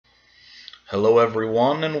Hello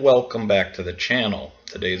everyone and welcome back to the channel.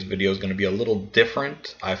 Today's video is going to be a little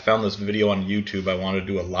different. I found this video on YouTube. I wanted to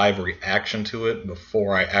do a live reaction to it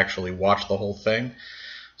before I actually watch the whole thing.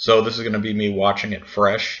 So this is going to be me watching it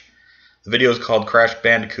fresh. The video is called Crash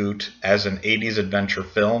Bandicoot as an 80s adventure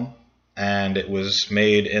film, and it was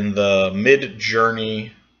made in the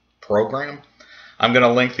Mid-Journey program. I'm going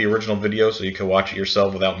to link the original video so you can watch it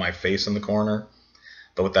yourself without my face in the corner.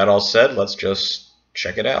 But with that all said, let's just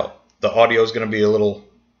check it out. The audio is going to be a little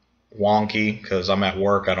wonky because I'm at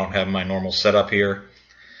work. I don't have my normal setup here.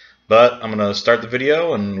 But I'm going to start the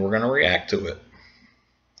video and we're going to react to it.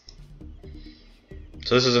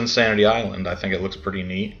 So this is Insanity Island. I think it looks pretty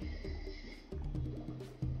neat.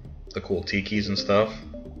 The cool tikis and stuff.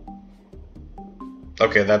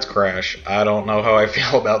 Okay, that's Crash. I don't know how I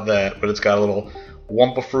feel about that, but it's got a little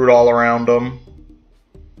Wumpa fruit all around them.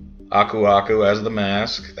 Aku Aku as the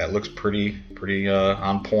mask. That looks pretty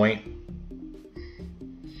on point.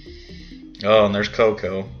 Oh, and there's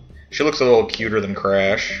Coco. She looks a little cuter than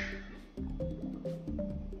Crash.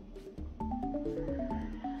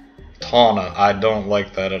 Tawna, I don't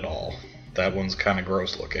like that at all. That one's kind of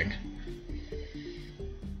gross looking.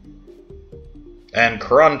 And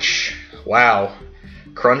Crunch. Wow.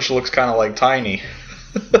 Crunch looks kind of like Tiny.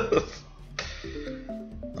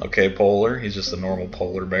 Okay, Polar. He's just a normal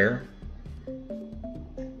polar bear.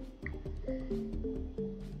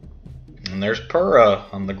 And there's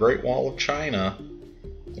Purah on the Great Wall of China.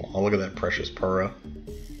 Oh, look at that precious Purah.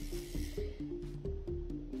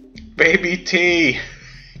 Baby T!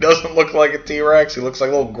 He doesn't look like a T-Rex. He looks like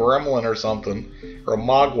a little gremlin or something. Or a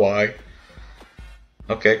Mogwai.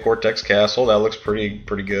 Okay, Cortex Castle. That looks pretty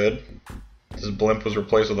good. This blimp was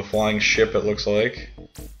replaced with a flying ship, it looks like.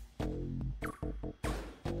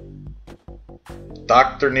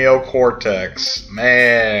 Dr. Neo Cortex.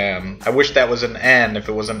 Man, I wish that was an N. If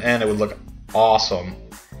it was an N, it would look awesome.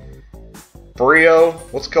 Brio,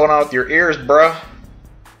 what's going on with your ears, bruh?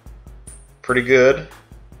 Pretty good.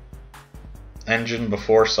 Engine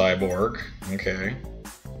before Cyborg. Okay.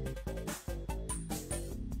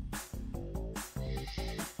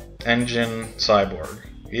 Engine Cyborg.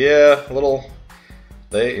 Yeah, a little.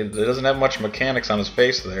 It doesn't have much mechanics on his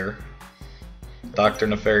face there. Dr.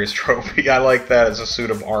 Nefarious Trophy. I like that as a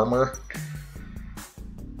suit of armor.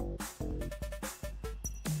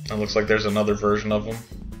 It looks like there's another version of him.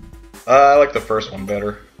 I like the first one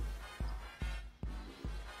better.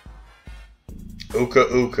 Uka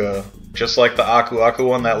Uka. Just like the Aku Aku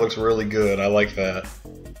one, that looks really good. I like that.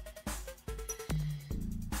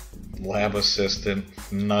 Lab Assistant.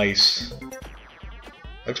 Nice.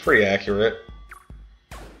 Looks pretty accurate.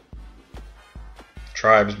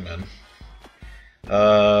 Tribesman.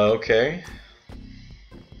 Okay.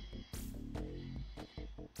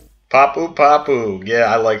 Papu Papu. Yeah,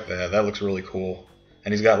 I like that. That looks really cool.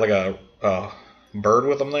 And he's got like a bird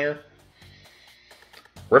with him there.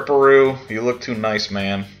 Ripperoo, you look too nice,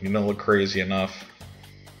 man. You don't look crazy enough.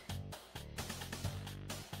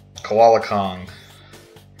 Koala Kong.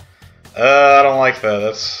 I don't like that.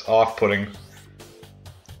 That's off-putting.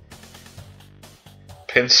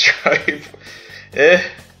 Pinstripe.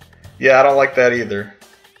 Yeah, I don't like that either.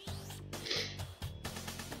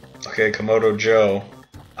 Okay, Komodo Joe.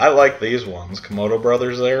 I like these ones. Komodo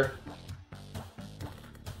Brothers there.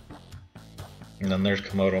 And then there's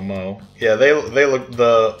Komodo Mo. Yeah, they look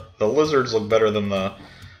the lizards look better than the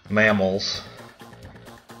mammals.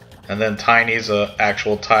 And then Tiny's a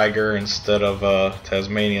actual tiger instead of a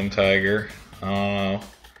Tasmanian tiger. I don't know.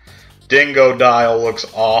 Dingo Dial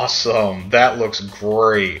looks awesome. That looks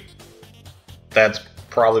great. That's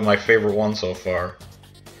probably my favorite one so far.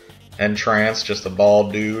 Entrance, just a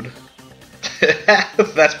bald dude.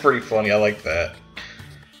 That's pretty funny, I like that.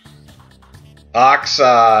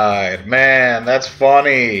 Oxide, man, that's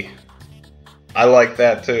funny. I like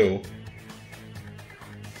that too.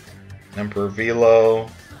 Emperor Velo.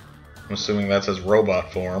 I'm assuming that's his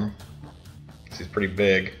robot form. He's pretty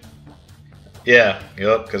big. Yeah,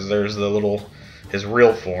 yep, because there's the little, his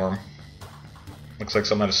real form. Looks like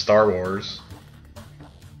something out of Star Wars.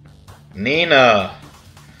 Nina!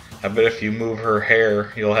 I bet if you move her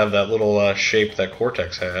hair, you'll have that little shape that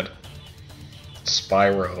Cortex had.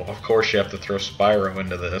 Spyro. Of course you have to throw Spyro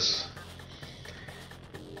into this.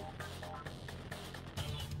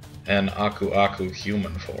 And Aku Aku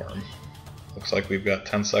human form. Looks like we've got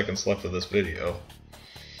 10 seconds left of this video.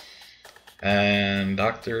 And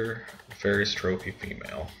Dr. Nefarious Trophy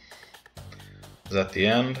female. Is that the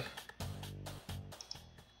end?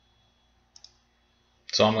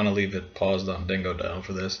 So I'm going to leave it paused on Dingo Down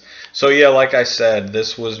for this. So yeah, like I said,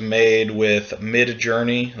 this was made with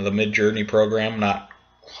Mid-Journey, the Mid-Journey program, not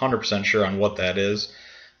 100% sure on what that is.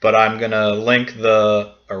 But I'm going to link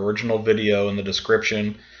the original video in the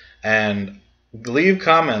description, and leave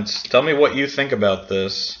comments. Tell me what you think about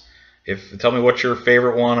this. Tell me what your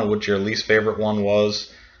favorite one and what your least favorite one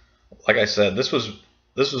was. Like I said, this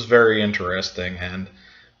was very interesting, and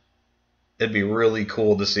it'd be really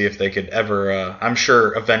cool to see if they could ever, I'm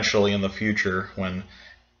sure eventually in the future when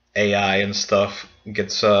AI and stuff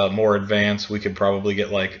gets more advanced, we could probably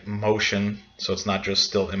get like motion, so it's not just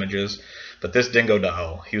still images. But this Dingo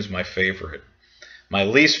Doll, he was my favorite. My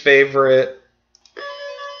least favorite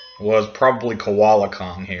was probably Koala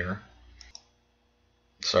Kong here.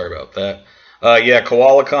 Sorry about that. Yeah,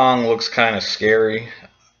 Koala Kong looks kind of scary.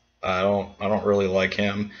 I don't really like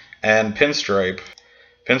him. And Pinstripe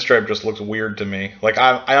just looks weird to me. Like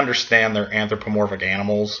I understand they're anthropomorphic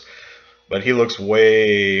animals, but he looks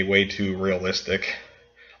way too realistic.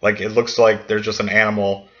 Like it looks like there's just an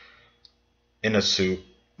animal in a suit.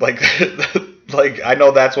 Like like I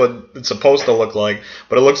know that's what it's supposed to look like,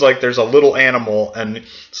 but it looks like there's a little animal and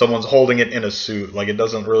someone's holding it in a suit. Like it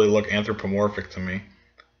doesn't really look anthropomorphic to me.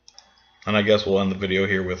 And I guess we'll end the video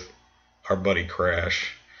here with our buddy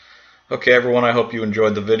Crash. Okay, everyone, I hope you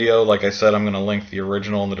enjoyed the video. Like I said, I'm going to link the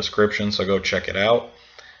original in the description, so go check it out.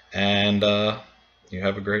 And you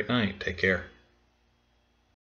have a great night. Take care.